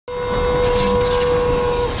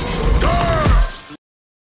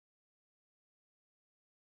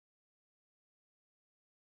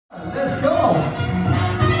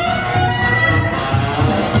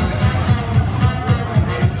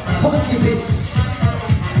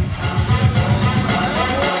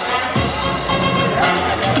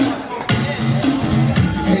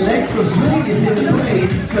is in the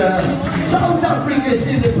place. South Africa is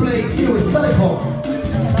in the place. Here with Sipho.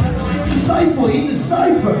 Sipho in the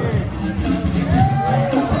cypher.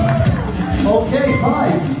 Okay,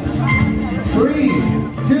 5, 3,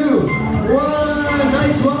 2, 1.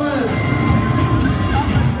 Nice one.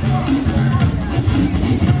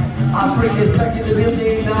 Africa is back in the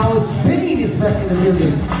building. Now Spain is back in the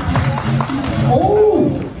building.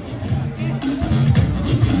 Oh!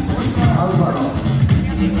 Alvaro.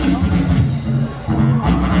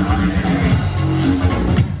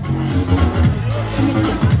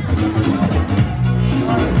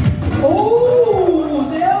 Oh,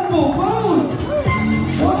 the elbow goes.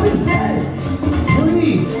 What is that?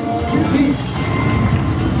 3.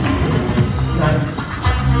 Nice.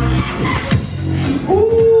 Oh,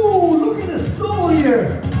 look at the snow here.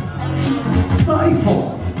 Sipho.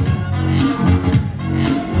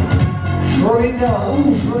 Throwing down.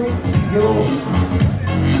 Oh, throwing. Go.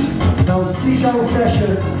 Now sit down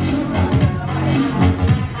session.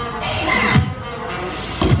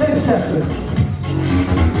 10 seconds.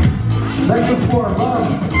 Back and forth.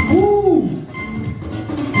 1. Woo!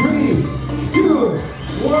 3, 2,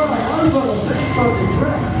 1. Alvaro back on the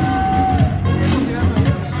track.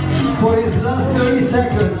 For his last 30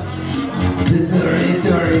 seconds. The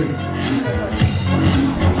dirty.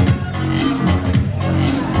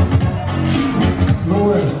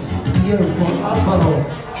 Lowers here for Alvaro.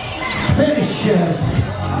 Spanish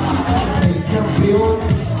el campeón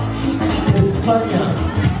de España.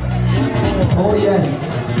 Oh yes.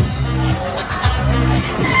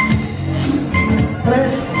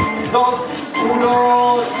 3, 2,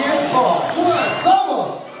 1, tiempo.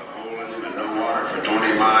 Vamos.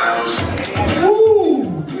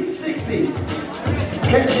 360.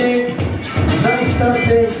 Catching. Nice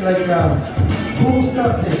starting, like a cool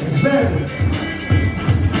starting. Sven.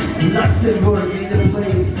 Luxembourg in the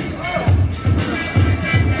place.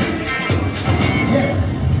 Yes.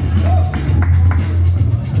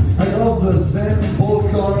 I love the Sven bold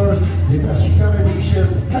colors, the Chicana edition,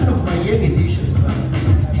 kind of Miami edition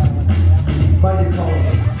by the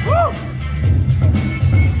colors.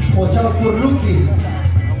 Watch out for Luki.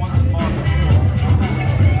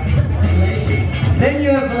 Then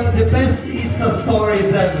you have the best Insta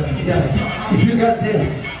stories ever. Yes. If you got this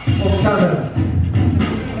on camera.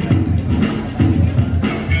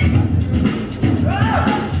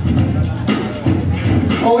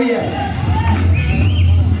 Oh yes.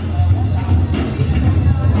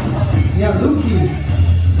 Yeah, Luki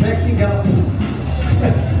backing up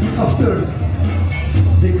after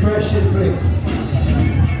the crash and break.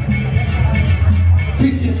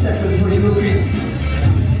 15 seconds for Luki.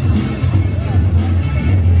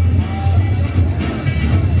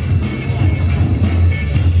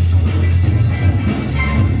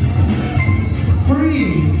 Three,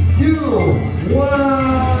 2, 1.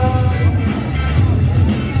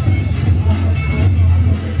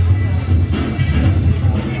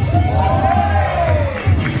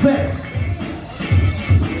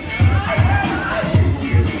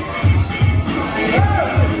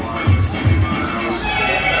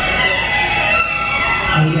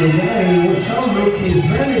 Watch out, Luki.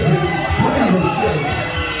 Sven is in incredible shape.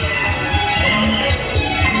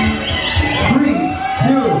 3,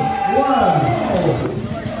 2, 1.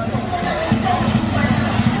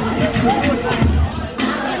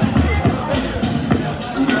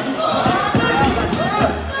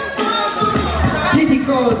 Titi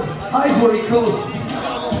Kone, Ivory Coast.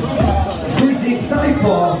 Facing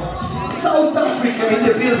Sipho, South Africa in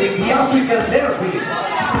the building, the African derby.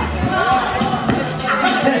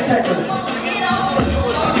 10 seconds.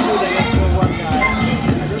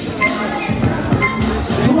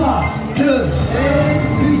 3, 2, and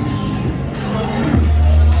switch.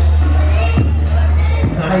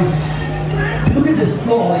 Nice. Look at the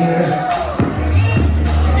slow here.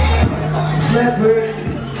 Slapper.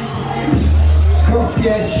 Cross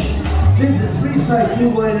catch. This is Freestyle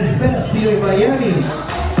football at its best here in Miami.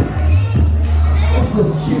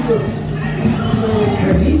 Estos chicos son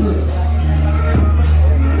increíbles.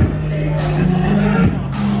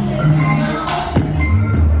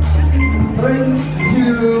 3,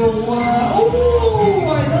 2, 1. Oh,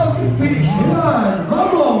 I love the finish line.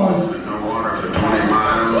 Vamos.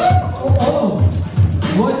 Oh,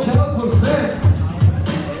 watch out for that.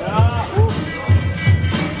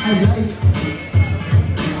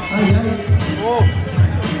 Ay.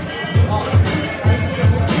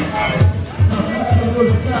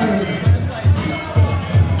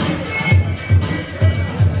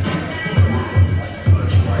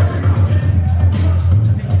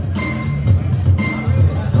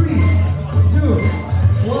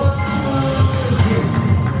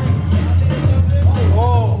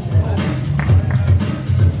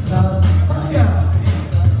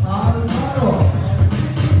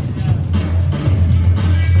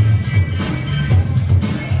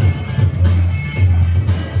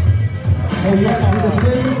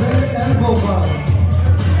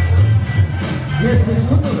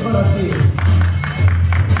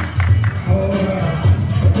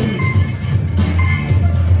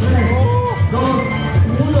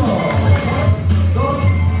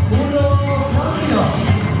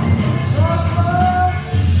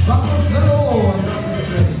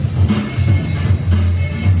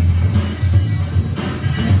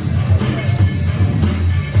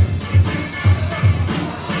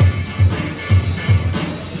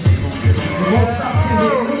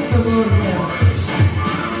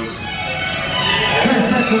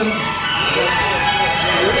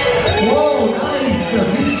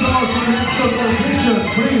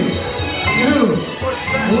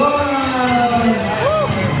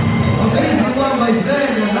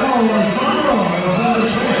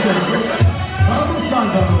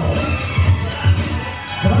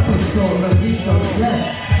 also resistance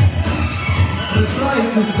left. Let's try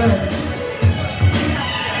it to Sven.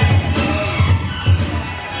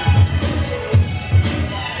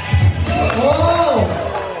 Oh!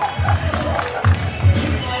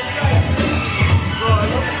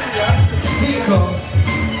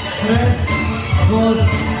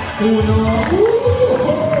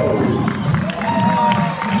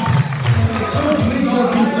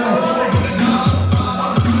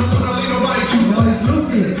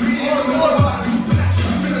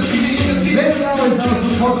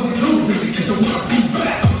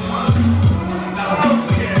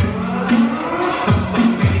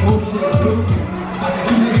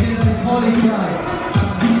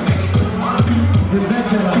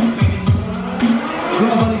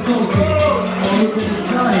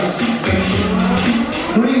 5,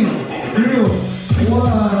 3, 2,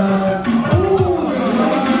 1.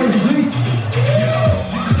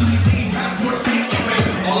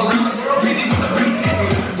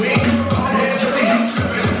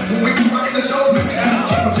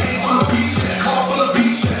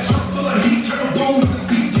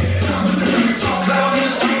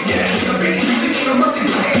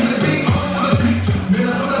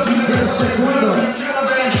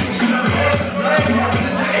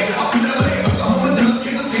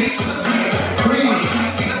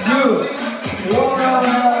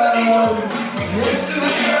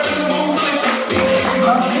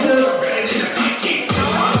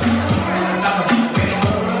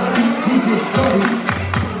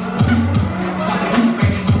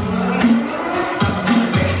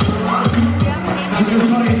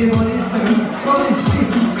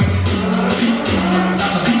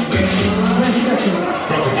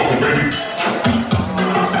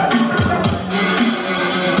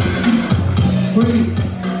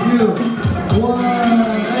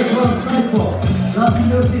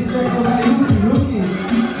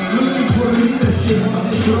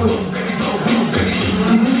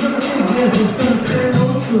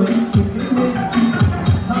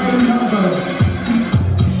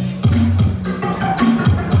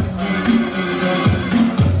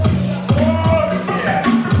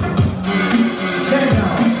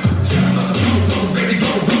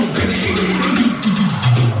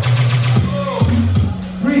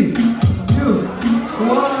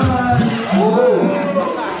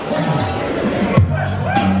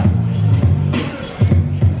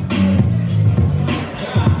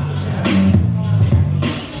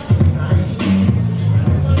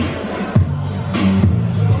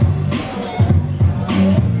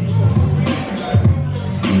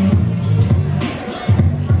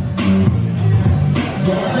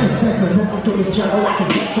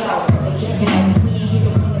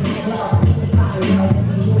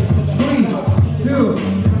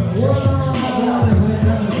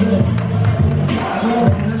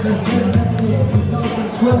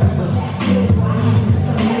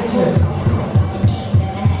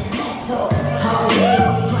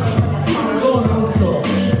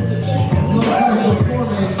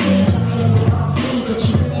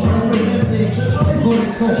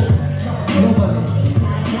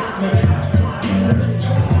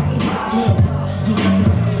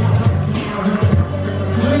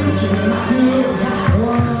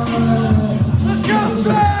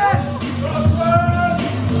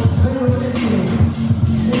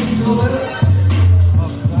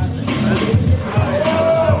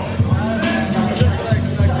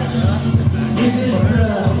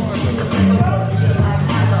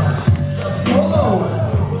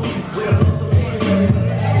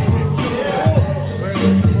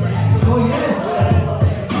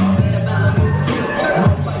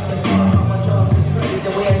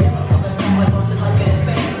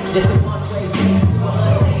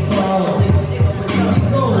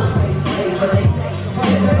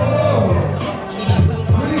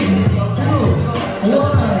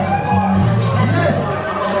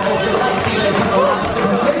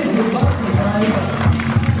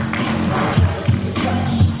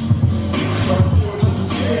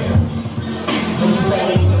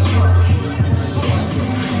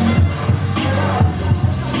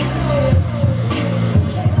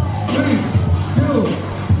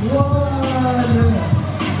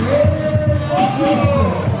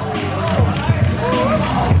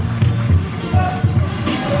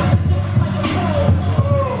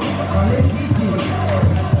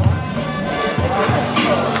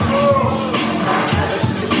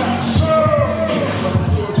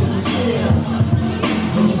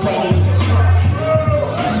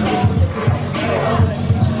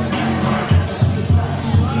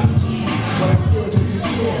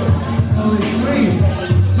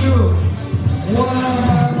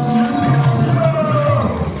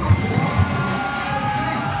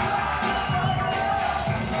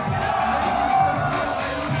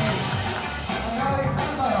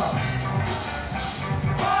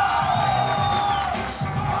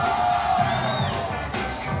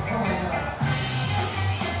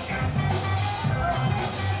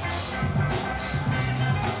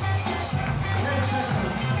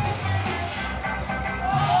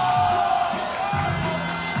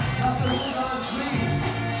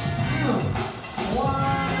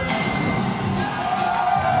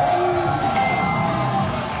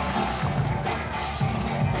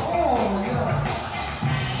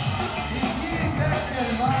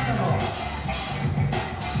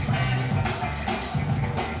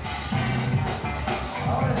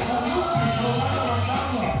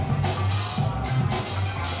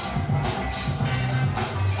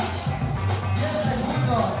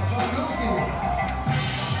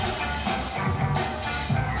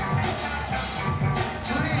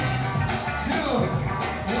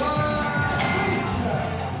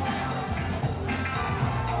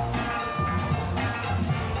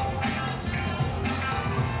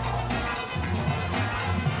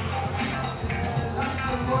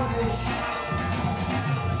 Qualification.